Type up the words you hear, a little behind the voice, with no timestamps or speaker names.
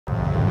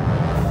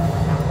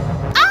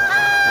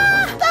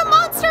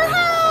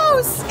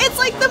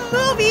like the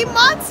movie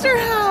Monster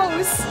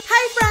House!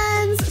 Hi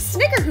friends!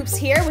 Snickerhoops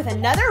here with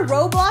another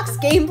Roblox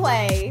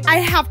gameplay. I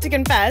have to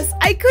confess,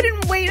 I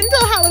couldn't wait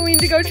until Halloween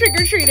to go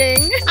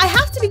trick-or-treating. I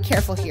have to be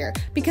careful here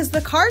because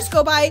the cars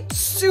go by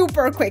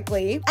super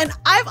quickly and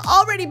I've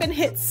already been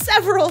hit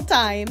several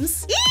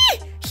times.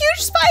 Eee! Huge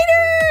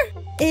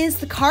spider! Is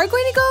the car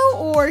going to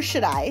go or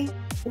should I?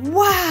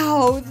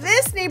 Wow,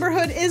 this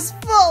neighborhood is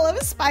full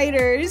of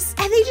spiders,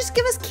 and they just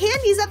give us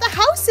candies at the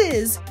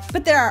houses.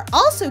 But there are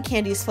also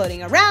candies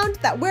floating around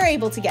that we're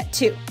able to get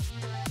too.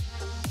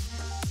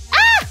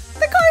 Ah!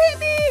 The car hit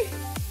me!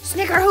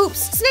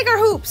 Snickerhoops!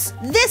 Snickerhoops!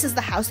 This is the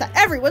house that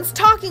everyone's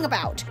talking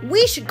about.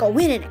 We should go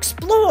in and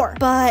explore.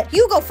 But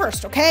you go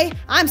first, okay?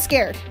 I'm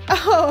scared.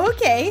 Oh,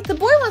 okay. The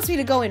boy wants me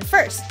to go in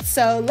first,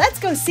 so let's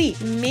go see.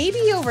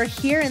 Maybe over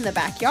here in the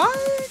backyard?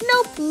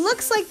 Nope,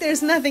 looks like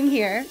there's nothing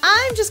here.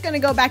 I'm just gonna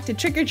go back to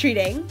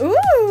trick-or-treating.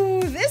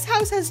 Ooh, this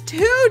house has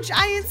 2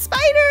 giant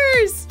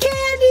spiders!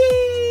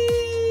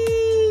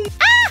 Candy!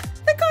 Ah!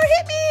 The car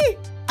hit me!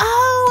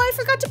 Oh, I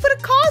forgot to put a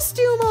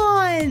costume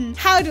on.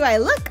 How do I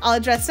look all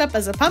dressed up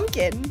as a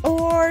pumpkin?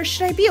 Or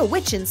should I be a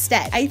witch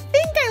instead? I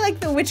think I like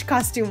the witch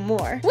costume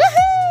more.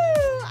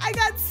 Woohoo! I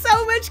got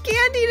so much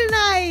candy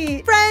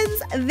tonight.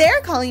 Friends,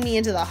 they're calling me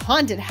into the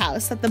haunted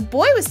house that the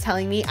boy was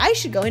telling me I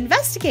should go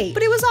investigate,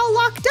 but it was all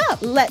locked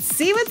up. Let's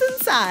see what's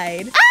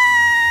inside.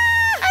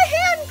 Ah! A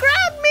hand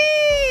grabbed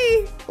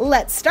me!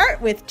 Let's start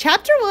with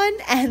chapter 1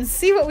 and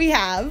see what we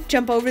have.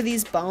 Jump over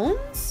these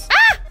bones.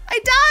 Ah! I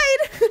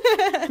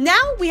died!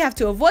 Now we have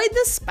to avoid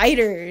the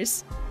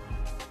spiders.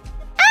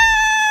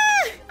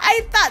 Ah! I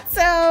thought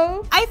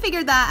so. I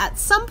figured that at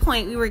some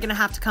point we were gonna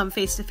have to come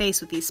face to face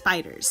with these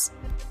spiders.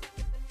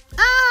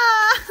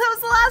 Ah, that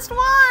was the last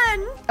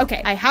one.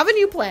 Okay, I have a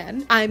new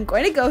plan. I'm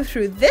going to go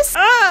through this.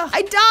 Ah,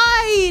 I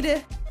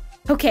died.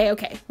 Okay,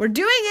 we're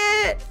doing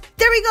it.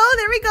 There we go,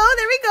 there we go,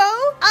 there we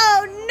go.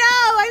 Oh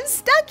no, I'm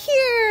stuck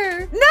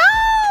here.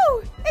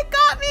 No, it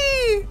got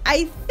me.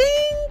 I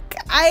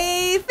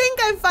think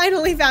I've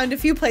finally found a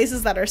few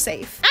places that are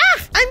safe. Ah,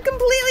 I'm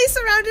completely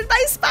surrounded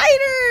by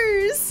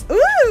spiders.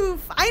 Ooh,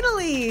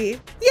 finally.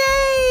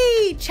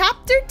 Yay,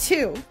 chapter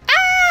 2.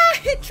 Ah,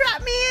 it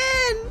trapped me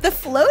in. The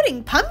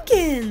floating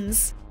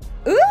pumpkins.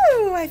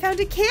 Ooh, I found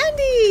a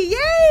candy,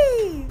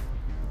 yay.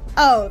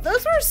 Oh,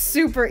 those were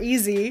super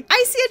easy.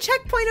 I see a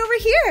checkpoint over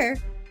here.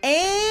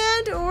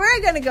 And we're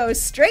gonna go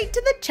straight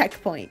to the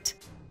checkpoint.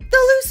 The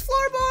loose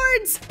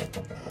floorboards!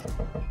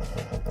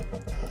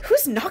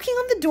 Who's knocking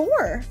on the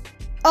door?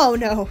 Oh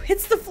no,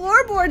 it's the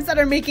floorboards that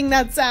are making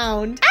that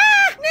sound.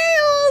 Ah,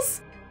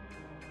 nails!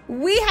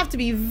 We have to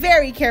be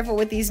very careful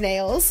with these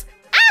nails.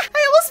 Ah,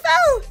 I almost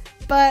fell!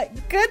 But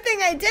good thing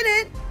I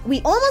didn't.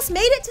 We almost made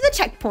it to the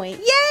checkpoint.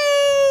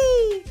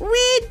 Yay!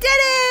 We did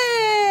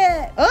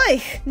it!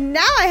 Oy,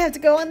 now I have to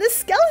go on this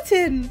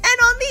skeleton and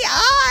on the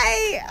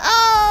eye.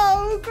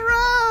 Oh,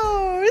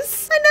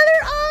 gross.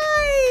 Another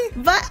eye.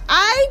 But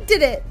I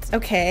did it.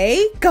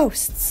 Okay,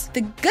 ghosts.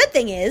 The good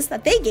thing is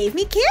that they gave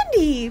me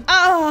candy.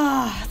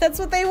 Ah, that's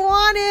what they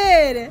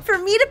wanted. For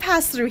me to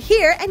pass through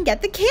here and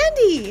get the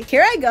candy.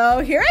 Here I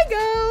go, here I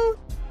go.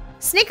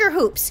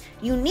 Snickerhoops,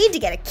 you need to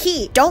get a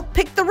key. Don't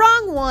pick the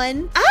wrong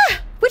one. Ah,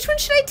 which one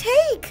should I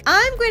take?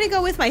 I'm going to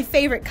go with my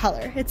favorite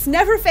color. It's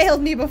never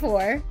failed me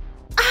before.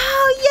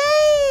 Oh,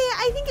 yay!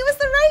 I think it was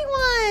the right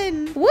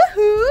one.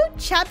 Woohoo!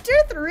 Chapter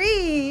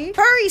 3.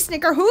 Hurry,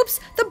 Snickerhoops!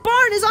 The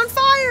barn is on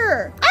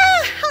fire!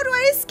 Ah! How do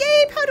I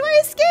escape? How do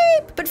I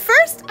escape? But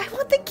first, I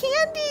want the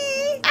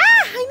candy.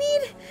 Ah! I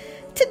need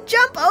to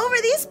jump over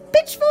these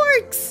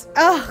pitchforks.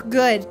 Oh,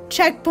 good.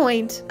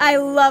 Checkpoint. I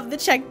love the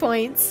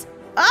checkpoints.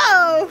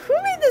 Oh, who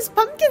made this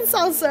pumpkin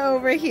salsa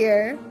over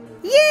here?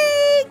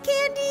 Yay!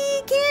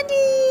 Candy!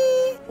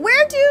 Candy!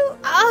 Where to?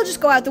 I'll just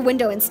go out the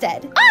window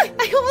instead. Ah!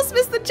 I almost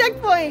missed the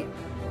checkpoint.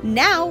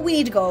 Now we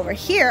need to go over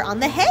here on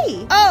the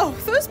hay. Oh,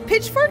 those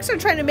pitchforks are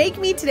trying to make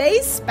me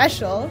today's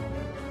special.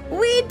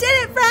 We did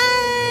it,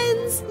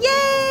 friends!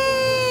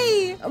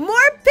 Yay!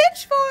 More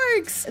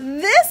pitchforks!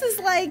 This is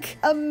like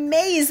a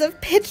maze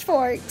of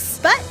pitchforks.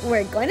 But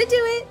we're going to do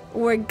it.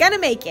 We're gonna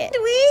make it.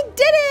 We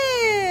did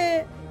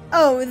it!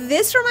 Oh,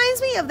 this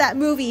reminds me of that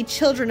movie,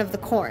 Children of the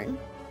Corn.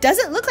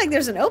 Doesn't look like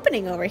there's an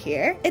opening over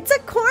here. It's a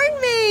corn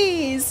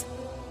maze.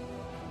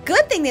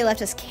 Good thing they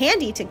left us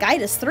candy to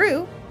guide us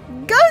through.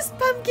 Ghost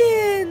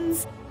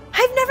pumpkins!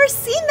 I've never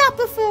seen that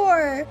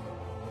before.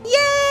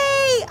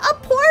 Yay! A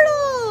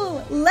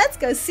portal! Let's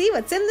go see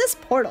what's in this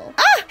portal.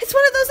 Ah! It's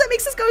one of those that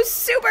makes us go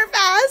super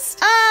fast.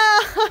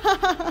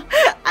 Ah!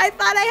 I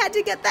thought I had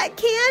to get that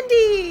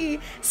candy.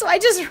 So I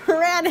just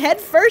ran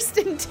headfirst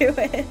into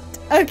it.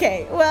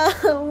 Okay, well,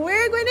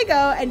 we're going to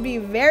go and be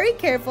very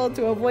careful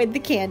to avoid the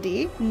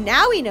candy.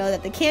 Now we know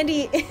that the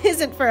candy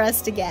isn't for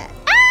us to get.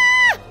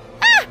 Ah!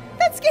 Ah!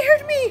 That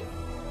scared me.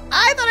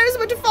 I thought I was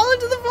about to fall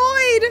into the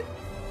void.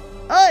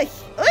 Ugh!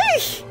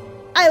 Ugh!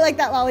 I like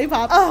that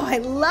lollipop. Oh, I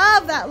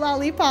love that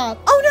lollipop.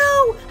 Oh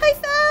no, I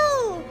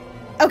fell.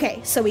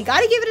 Okay, so we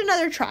gotta give it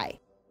another try.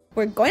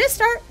 We're going to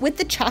start with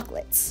the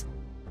chocolates.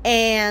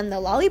 And the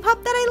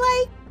lollipop that I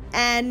like,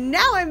 And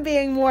now I'm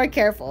being more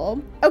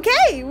careful.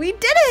 Okay, we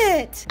did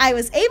it! I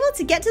was able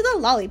to get to the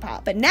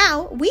lollipop, but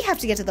now we have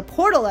to get to the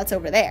portal that's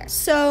over there.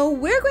 So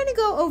we're going to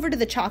go over to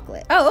the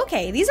chocolate. Oh,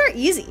 okay, these are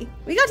easy.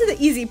 We got to the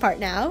easy part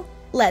now.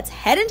 Let's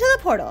head into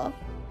the portal.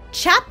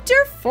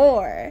 Chapter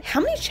 4.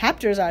 How many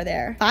chapters are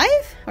there? 5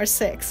 or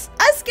 6?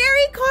 A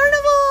scary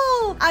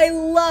carnival! I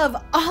love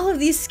all of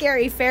these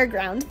scary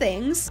fairground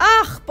things.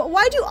 Ugh, but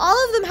why do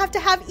all of them have to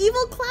have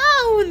evil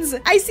clowns?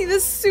 I see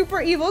this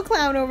super evil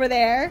clown over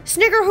there.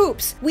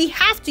 Snickerhoops, we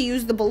have to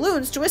use the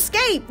balloons to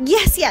escape.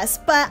 Yes,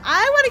 but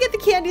I want to get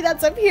the candy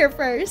that's up here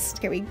first.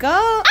 Here we go.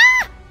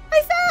 Ah!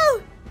 I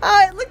fell!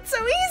 Oh, it looked so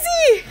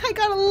easy. I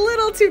got a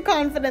little too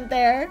confident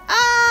there.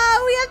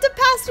 Ah, we have to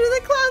pass through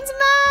the clown's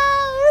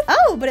mouth.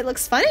 Oh, but it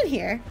looks fun in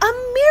here. A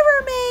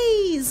mirror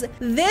maze.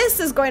 This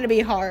is going to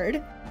be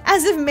hard.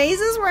 As if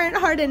mazes weren't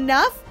hard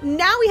enough,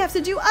 now we have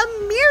to do a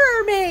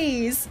mirror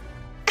maze.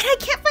 And I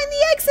can't find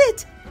the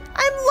exit.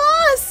 I'm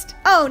lost.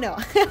 Oh no,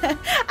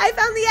 I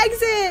found the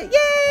exit.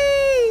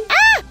 Yay.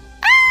 Ah!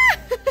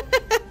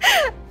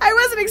 I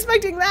wasn't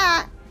expecting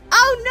that.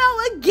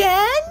 Oh no,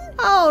 again?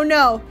 Oh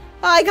no.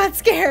 Oh, I got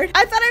scared.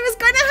 I thought I was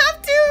going to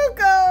have to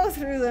go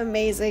through the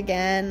maze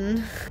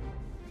again.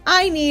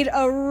 I need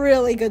a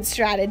really good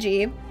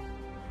strategy.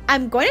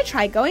 I'm going to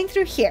try going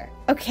through here.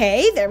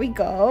 Okay, there we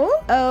go.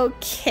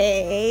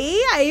 Okay,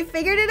 I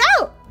figured it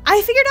out.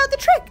 I figured out the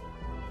trick.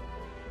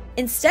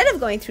 Instead of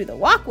going through the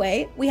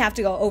walkway, we have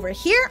to go over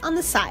here on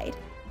the side.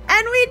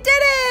 And we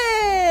did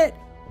it!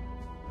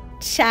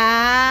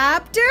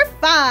 Chapter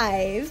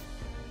 5.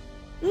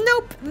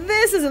 Nope,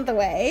 this isn't the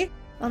way.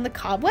 On the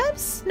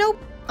cobwebs? Nope.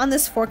 On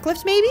this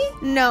forklift, maybe?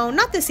 No,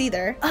 not this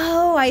either.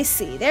 Oh, I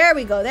see. There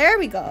we go. There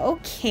we go.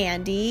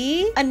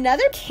 Candy.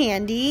 Another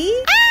candy.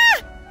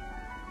 Ah!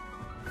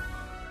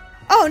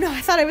 Oh no,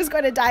 I thought I was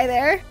going to die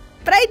there.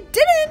 But I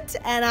didn't,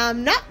 and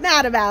I'm not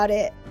mad about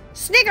it.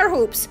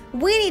 Snickerhoops,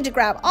 we need to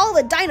grab all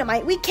the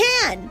dynamite we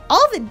can.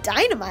 All the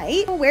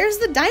dynamite? Where's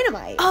the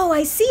dynamite? Oh,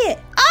 I see it.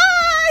 Ah,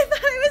 I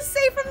thought I was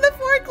safe from the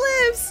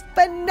forklifts.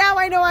 But now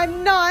I know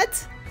I'm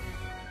not.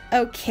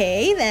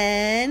 Okay,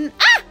 then.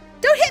 Ah!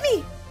 Don't hit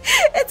me!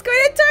 It's going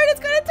to turn, it's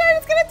going to turn,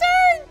 it's going to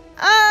turn!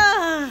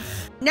 Ah!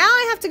 Now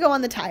I have to go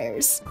on the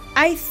tires.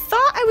 I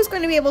thought I was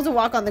going to be able to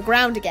walk on the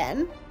ground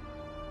again.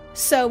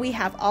 So we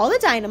have all the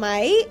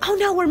dynamite. Oh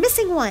no, we're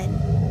missing one.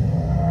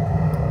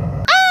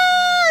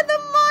 Ah! The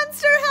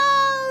monster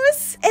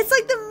house! It's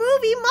like the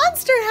movie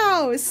Monster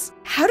House.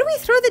 How do we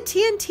throw the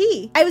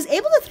TNT? I was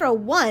able to throw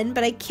one,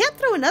 but I can't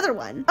throw another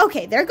one.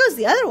 Okay, there goes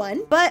the other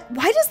one. But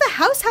why does the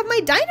house have my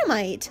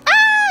dynamite?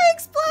 Ah!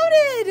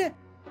 Exploded!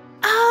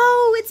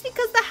 Oh, it's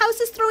because the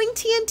house is throwing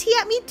TNT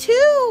at me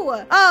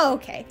too. Oh,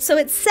 okay. So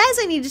it says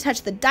I need to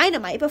touch the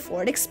dynamite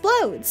before it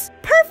explodes.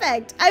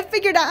 Perfect. I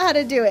figured out how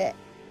to do it.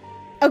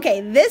 Okay,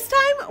 this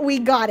time we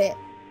got it.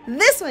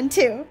 This one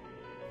too.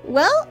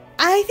 Well,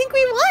 I think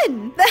we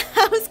won. The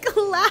house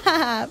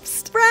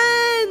collapsed.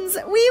 Friends,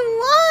 we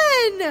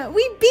won.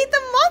 We beat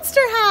the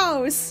monster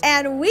house.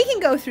 And we can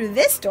go through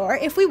this door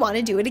if we want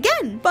to do it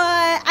again.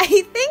 But I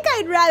think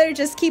I'd rather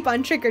just keep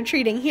on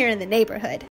trick-or-treating here in the neighborhood.